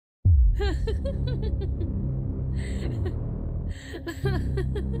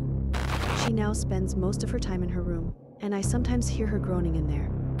She now spends most of her time in her room, and I sometimes hear her groaning in there.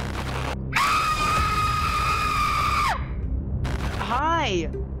 Hi!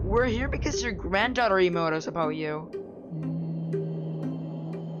 We're here because your granddaughter emailed us about you.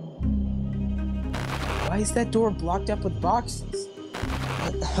 Why is that door blocked up with boxes?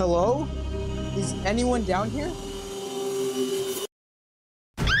 Hello? Is anyone down here?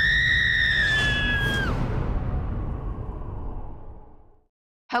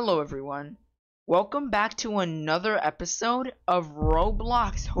 Hello everyone. Welcome back to another episode of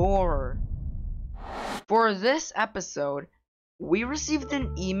Roblox Horror. For this episode, we received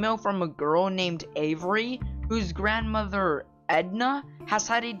an email from a girl named Avery whose grandmother Edna has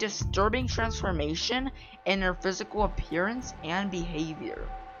had a disturbing transformation in her physical appearance and behavior.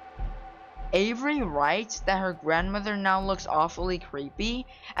 Avery writes that her grandmother now looks awfully creepy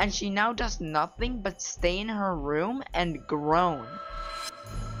and she now does nothing but stay in her room and groan.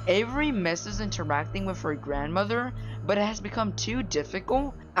 Avery misses interacting with her grandmother, but it has become too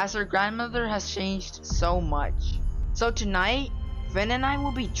difficult as her grandmother has changed so much. So tonight, Finn and I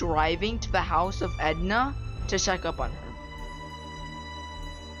will be driving to the house of Edna to check up on her.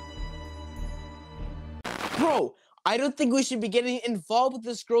 Bro, I don't think we should be getting involved with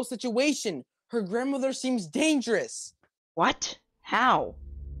this girl's situation. Her grandmother seems dangerous. What? How?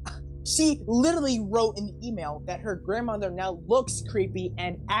 She literally wrote in the email that her grandmother now looks creepy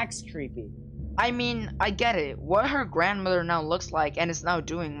and acts creepy. I mean, I get it. What her grandmother now looks like and is now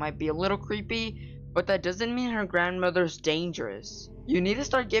doing might be a little creepy, but that doesn't mean her grandmother's dangerous. You need to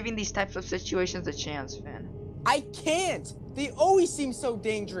start giving these types of situations a chance, Finn. I can't! They always seem so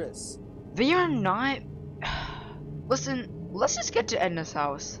dangerous. They are not... Listen, let's just get to Edna's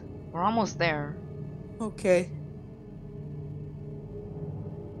house. We're almost there. Okay.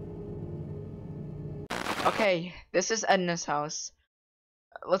 Okay, this is Edna's house.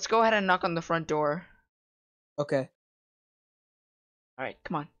 Let's go ahead and knock on the front door. Okay. Alright,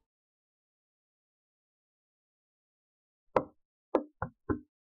 come on.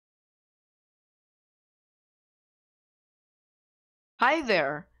 Hi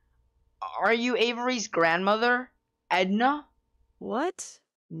there. Are you Avery's grandmother, Edna? What?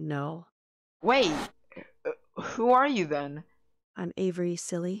 No. Wait, who are you then? I'm Avery,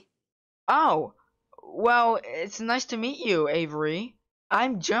 silly. Oh, well, it's nice to meet you, Avery.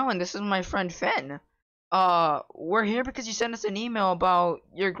 I'm Joe and this is my friend Finn. We're here because you sent us an email about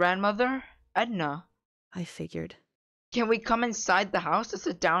your grandmother, Edna. I figured. Can we come inside the house to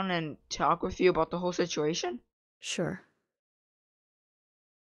sit down and talk with you about the whole situation? Sure.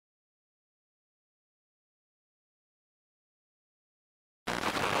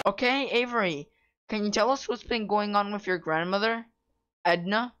 Okay, Avery, can you tell us what's been going on with your grandmother,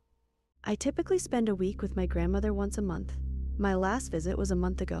 Edna? I typically spend a week with my grandmother once a month. My last visit was a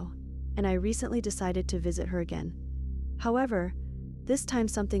month ago, and I recently decided to visit her again. However, this time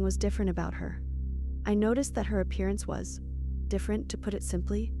something was different about her. I noticed that her appearance was different, to put it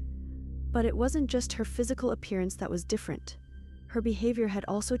simply, but it wasn't just her physical appearance that was different. Her behavior had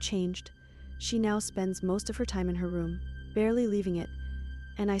also changed. She now spends most of her time in her room, barely leaving it,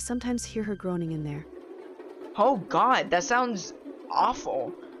 and I sometimes hear her groaning in there. Oh god, that sounds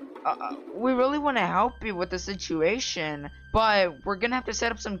awful. We really want to help you with the situation, but we're gonna have to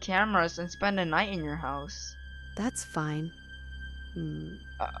set up some cameras and spend a night in your house. That's fine.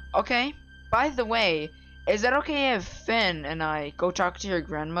 Okay. By the way, is that okay if Finn and I go talk to your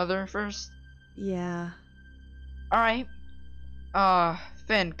grandmother first? Yeah. Alright.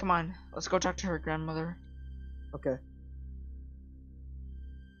 Finn, come on. Let's go talk to her grandmother. Okay.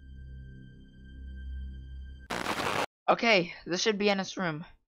 Okay, this should be Anna's room.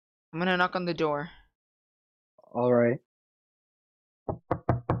 I'm gonna knock on the door. Alright.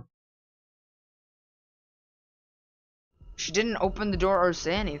 She didn't open the door or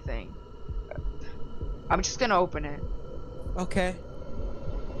say anything. I'm just gonna open it. Okay.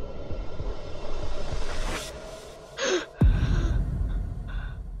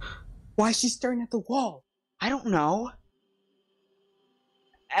 Why is she staring at the wall? I don't know.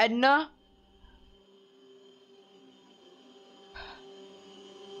 Edna?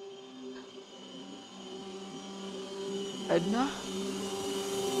 Edna?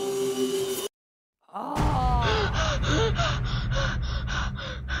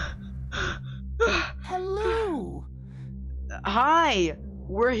 Hello. Hi!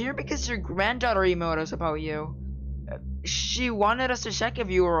 We're here because your granddaughter emailed us about you. She wanted us to check if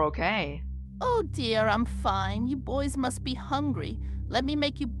you were okay. Oh dear, I'm fine. You boys must be hungry. Let me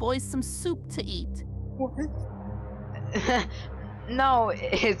make you boys some soup to eat. What? No,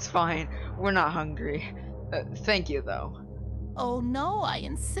 it's fine. We're not hungry. Thank you, though. Oh no, I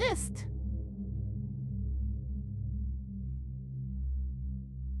insist.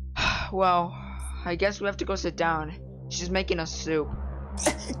 Well, I guess we have to go sit down. She's making us soup.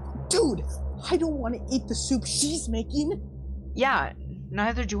 Dude, I don't want to eat the soup she's making. Yeah,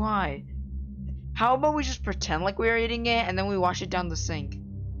 neither do I. How about we just pretend like we are eating it and then we wash it down the sink?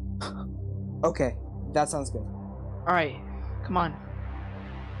 Okay, that sounds good. Alright, come on.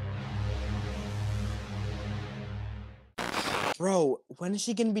 Bro, when is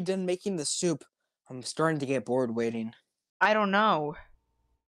she gonna be done making the soup? I'm starting to get bored waiting. I don't know.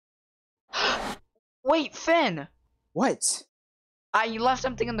 Wait, Finn! What? You left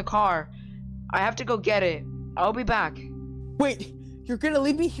something in the car. I have to go get it. I'll be back. Wait, you're gonna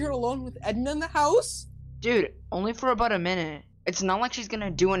leave me here alone with Edna in the house? Dude, only for about a minute. It's not like she's gonna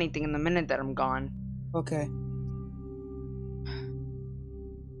do anything in the minute that I'm gone. Okay.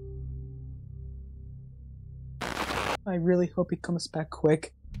 I really hope he comes back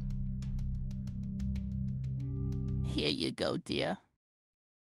quick. Here you go, dear.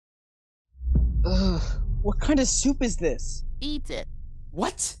 Ugh, what kind of soup is this? Eat it.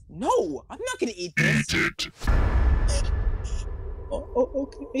 What? No, I'm not gonna eat this. Eat it.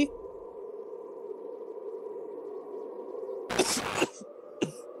 Okay.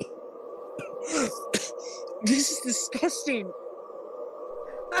 This is disgusting.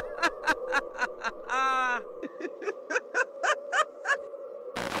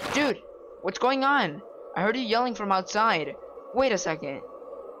 Dude, what's going on? I heard you yelling from outside. Wait a second.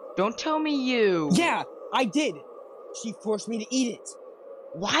 Don't tell me you... Yeah, I did. She forced me to eat it.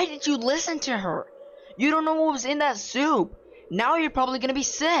 Why did you listen to her? You don't know what was in that soup. Now you're probably gonna be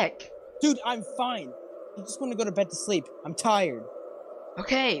sick. Dude, I'm fine. I just want to go to bed to sleep. I'm tired.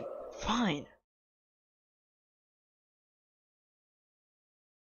 Okay, fine.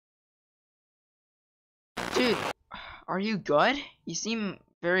 Dude, are you good? You seem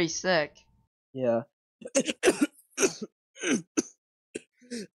very sick. Yeah.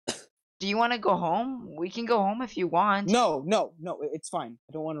 Do you want to go home? We can go home if you want. No, it's fine.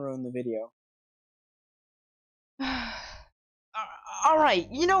 I don't want to ruin the video. Alright,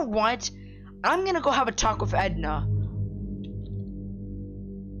 you know what? I'm gonna go have a talk with Edna.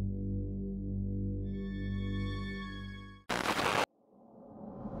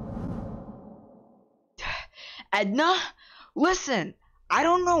 Edna? Listen, I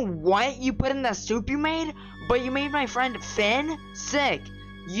don't know what you put in that soup you made, but you made my friend Finn sick.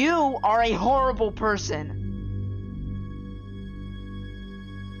 You are a horrible person.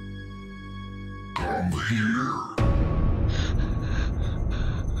 Come here.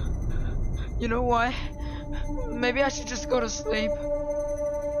 You know what? Maybe I should just go to sleep.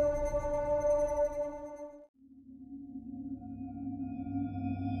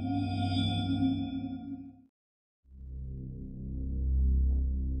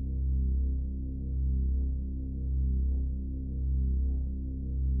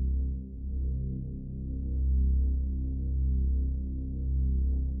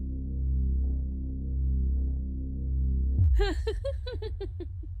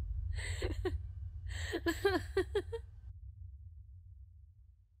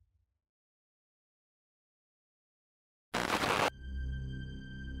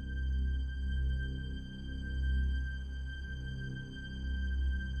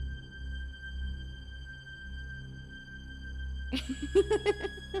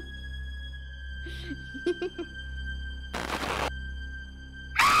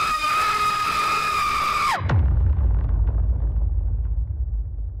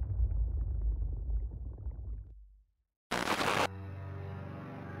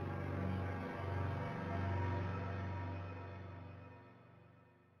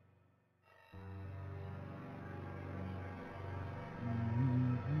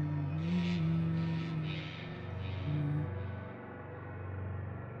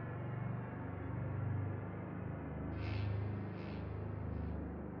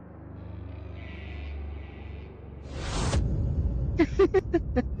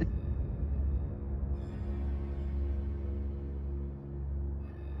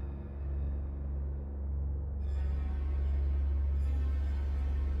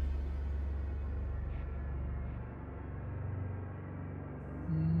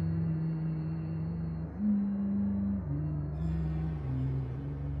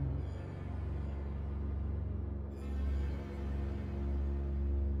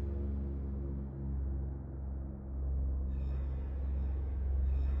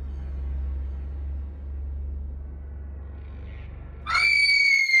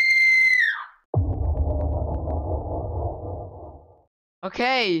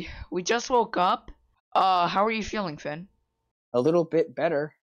 Okay, we just woke up. How are you feeling, Finn? A little bit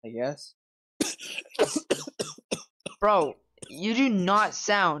better, I guess. Bro, you do not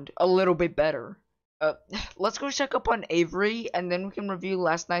sound a little bit better. Let's go check up on Avery, and then we can review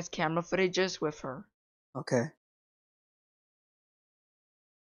last night's camera footages with her. Okay.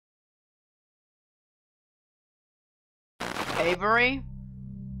 Avery?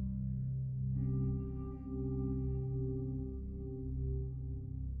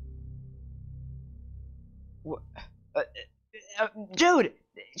 Dude,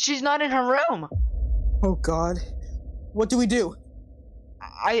 she's not in her room. Oh God. What do we do?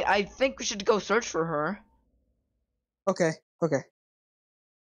 I think we should go search for her. Okay.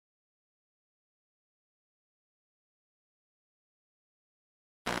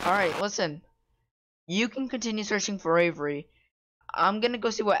 Alright, listen. You can continue searching for Avery. I'm gonna go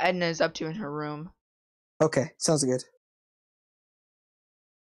see what Edna is up to in her room. Okay, sounds good.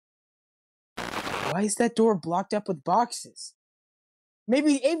 Why is that door blocked up with boxes?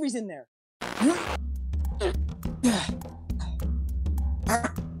 Maybe Avery's in there.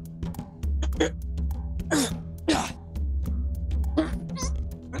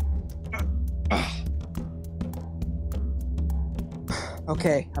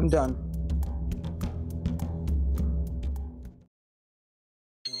 Okay, I'm done.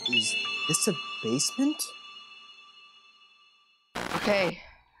 Is this a basement? Okay,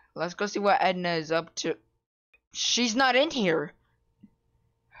 let's go see what Edna is up to. She's not in here.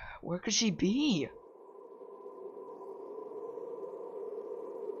 Where could she be?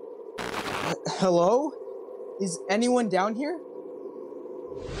 Hello? Is anyone down here?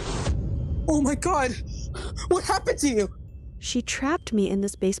 Oh my God! What happened to you? She trapped me in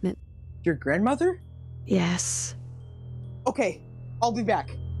this basement. Your grandmother? Yes. Okay, I'll be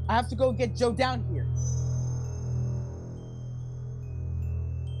back. I have to go get Joe down here.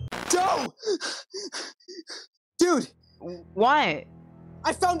 Joe! Dude, What?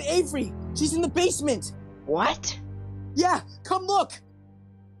 I found Avery. She's in the basement. What? Yeah, come look.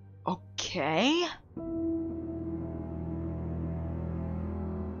 Okay.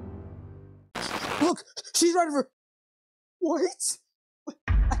 Look, she's right over. What?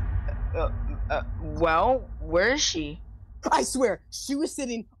 Well, where is she? I swear, she was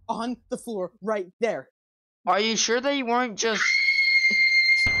sitting on the floor right there. Are you sure that you weren't just...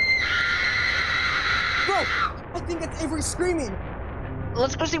 Bro, I think that's Avery screaming.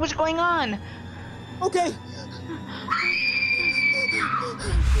 Let's go see what's going on. Okay.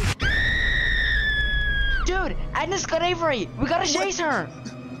 Dude, Edna's got Avery. We gotta chase her.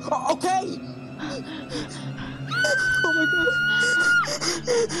 Okay. Oh my God.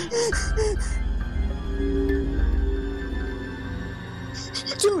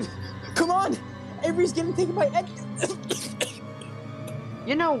 Dude, come on. Avery's getting taken by Edna.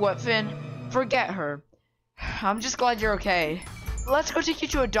 You know what, Finn? Forget her. I'm just glad you're okay. Let's go take you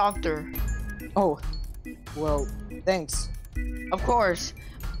to a doctor. Oh, well, thanks. Of course.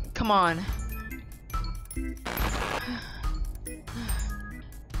 Come on.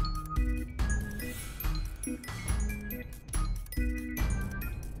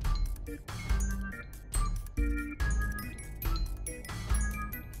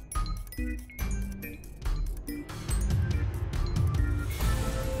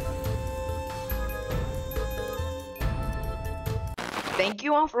 Thank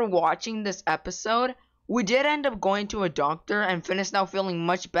you all for watching this episode. We did end up going to a doctor, and Finn is now feeling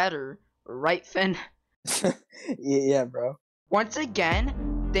much better. Right, Finn? Yeah, bro. Once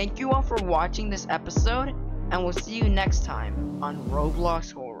again, thank you all for watching this episode, and we'll see you next time on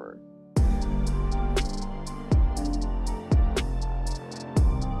Roblox Horror.